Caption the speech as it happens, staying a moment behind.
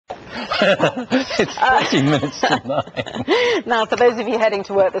It's 30 minutes to 9. Now, for those of you heading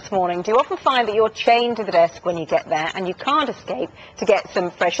to work this morning, do you often find that you're chained to the desk when you get there and you can't escape to get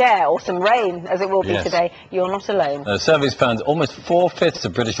some fresh air or some rain, as it will be today? You're not alone. Surveys found almost 4/5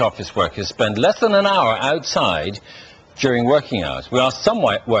 of British office workers spend less than an hour outside during working hours. We asked some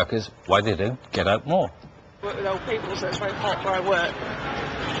white workers why they don't get out more. I work with old people, so it's very hot where I work.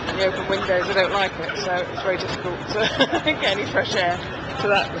 And the open windows, I don't like it, so it's very difficult to get any fresh air to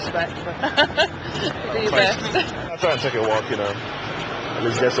that respect. But you do your best. I try and take a walk, at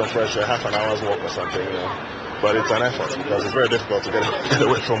least get some fresh air, half an hour's walk or something, But it's an effort because it's very difficult to get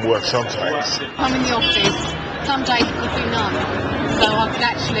away from work sometimes. I'm in the office. Some days it could be none. So I could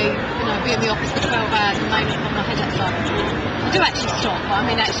actually, be in the office for 12 hours and maybe have my head outside. I do actually stop, but I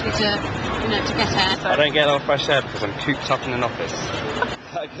mean actually to get out. I don't get a lot of fresh air because I'm cooped up in an office.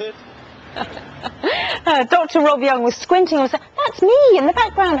 Good. Dr Rob Yeung was squinting and said, "That's me in the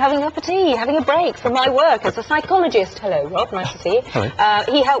background having a cup of tea, having a break from my work as a psychologist." Hello, Rob, nice to see you. Hello.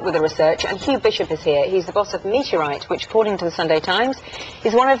 He helped with the research, and Hugh Bishop is here. He's the boss of Meteorite, which, according to the Sunday Times,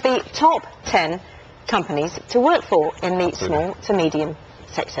 is one of the top 10 companies to work for in the small to medium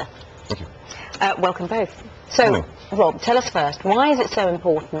sector. Thank you. Welcome both. So, Rob, tell us first, why is it so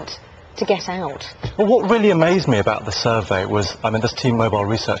important to get out? Well, what really amazed me about the survey was, this T-Mobile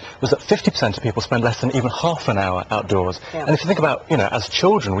research, was that 50% of people spend less than even half an hour outdoors. Yeah. And if you think about, as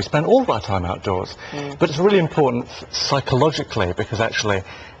children, we spend all of our time outdoors. But it's really important psychologically because actually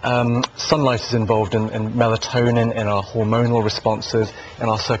sunlight is involved in melatonin, in our hormonal responses, in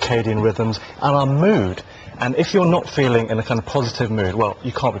our circadian rhythms, and our mood. And if you're not feeling in a kind of positive mood, well,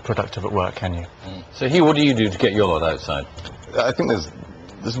 you can't be productive at work, can you? So, Hugh, what do you do to get your lot outside? I think there's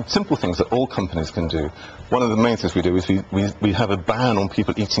some simple things that all companies can do. One of the main things we do is we have a ban on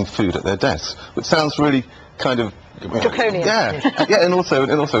people eating food at their desks, which sounds really kind of draconian. Yeah, and also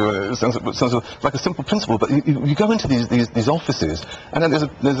it sounds like a simple principle. But you go into these offices, and then there's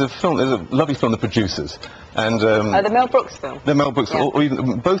a lovely film, The Producers, and the Mel Brooks film. The Mel Brooks, or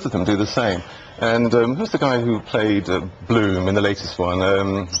even both of them do the same. And who's the guy who played Bloom in the latest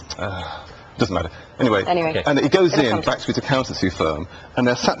one? Doesn't matter. Anyway. And he goes in back to his accountancy firm, and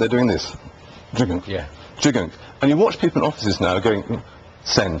they're sat there doing this. Jigunk. Yeah. Jigunk. And you watch people in offices now going,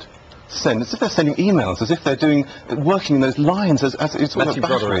 send. As if they're sending emails, as if they're working in those lines, as it's all Matthew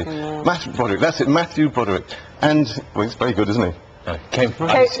about battery. Matthew Broderick, that's it, Matthew Broderick. And, well, he's very good, isn't he? Came from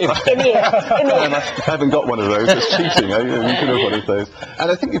in the ear. I haven't got one of those. It's cheating. You could have one of those. And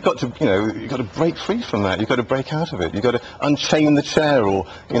I think you've got to break free from that. You've got to break out of it. You've got to unchain the chair, or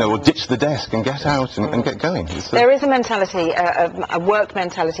ditch the desk and get out and get going. There is a mentality, a work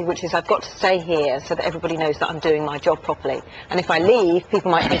mentality, which is I've got to stay here so that everybody knows that I'm doing my job properly. And if I leave,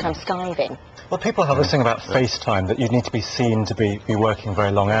 people might think I'm skiving. Well, people have this thing about FaceTime, that you need to be seen to be working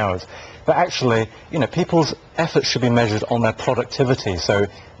very long hours. But actually, people's efforts should be measured on their productivity. So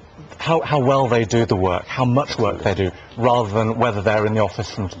how well they do the work, how much work they do, rather than whether they're in the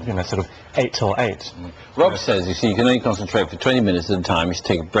office from, sort of 8 till 8. Rob says, you see, you can only concentrate for 20 minutes at a time. You should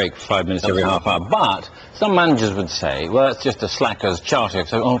take a break for 5 minutes every half hour. But some managers would say, well, it's just a slacker's charter.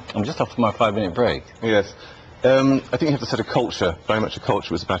 So, I'm just off for my 5-minute break. Yes. I think you have to set a culture, very much a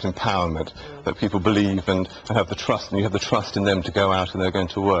culture was about empowerment, that people believe and have the trust, and you have the trust in them to go out and they're going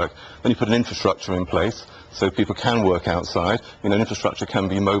to work. Then you put an infrastructure in place so people can work outside. Infrastructure can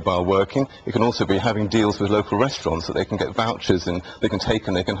be mobile working. It can also be having deals with local restaurants that they can get vouchers and they can take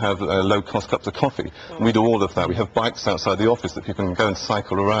and they can have low-cost cups of coffee. And we do all of that. We have bikes outside the office that people can go and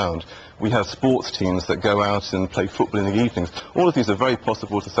cycle around. We have sports teams that go out and play football in the evenings. All of these are very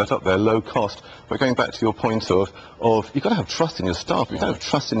possible to set up. They're low cost. But going back to your point of you've got to have trust in your staff. If you don't have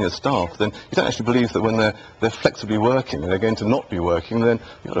trust in your staff, then you don't actually believe that when they're flexibly working and they're going to not be working, then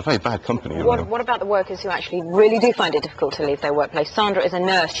you've got a very bad company. What about the workers who actually really do find it difficult to leave their workplace? Sandra is a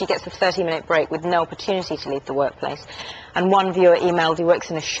nurse. She gets a 30-minute break with no opportunity to leave the workplace. And one viewer emailed who works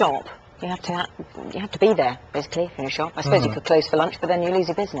in a shop. You have to be there, basically, in your shop. I suppose you could close for lunch, but then you lose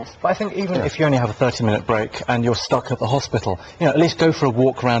your business. But I think even if you only have a 30-minute break and you're stuck at the hospital, at least go for a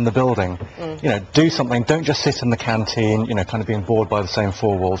walk around the building. Do something. Don't just sit in the canteen, kind of being bored by the same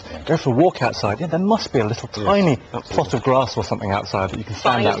four walls. Go for a walk outside. There must be a little tiny plot of grass or something outside that you can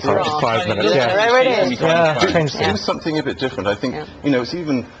stand outside for 5 minutes. There it is. Do something a bit different. I think, it's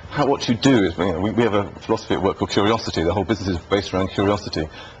even what you do is, we have a philosophy at work called curiosity. The whole business is based around curiosity.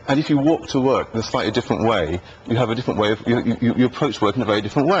 And if you walk to work in a slightly different way, you have a different way of, you approach work in a very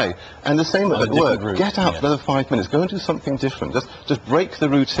different way. And the same at work, get out for another 5 minutes, go and do something different. Just break the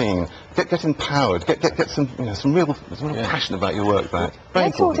routine, get empowered, get some, some real passion about your work back.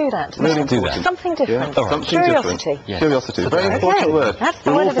 Let's all do that. Really important. Something different. Yeah? Something Curiosity. different. Yes. Curiosity. Very important word. That's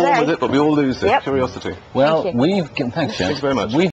the We word all of the fall day. with it, but we all lose it. Yep. Curiosity. Well, Thank you. thanks, James. Thanks very much.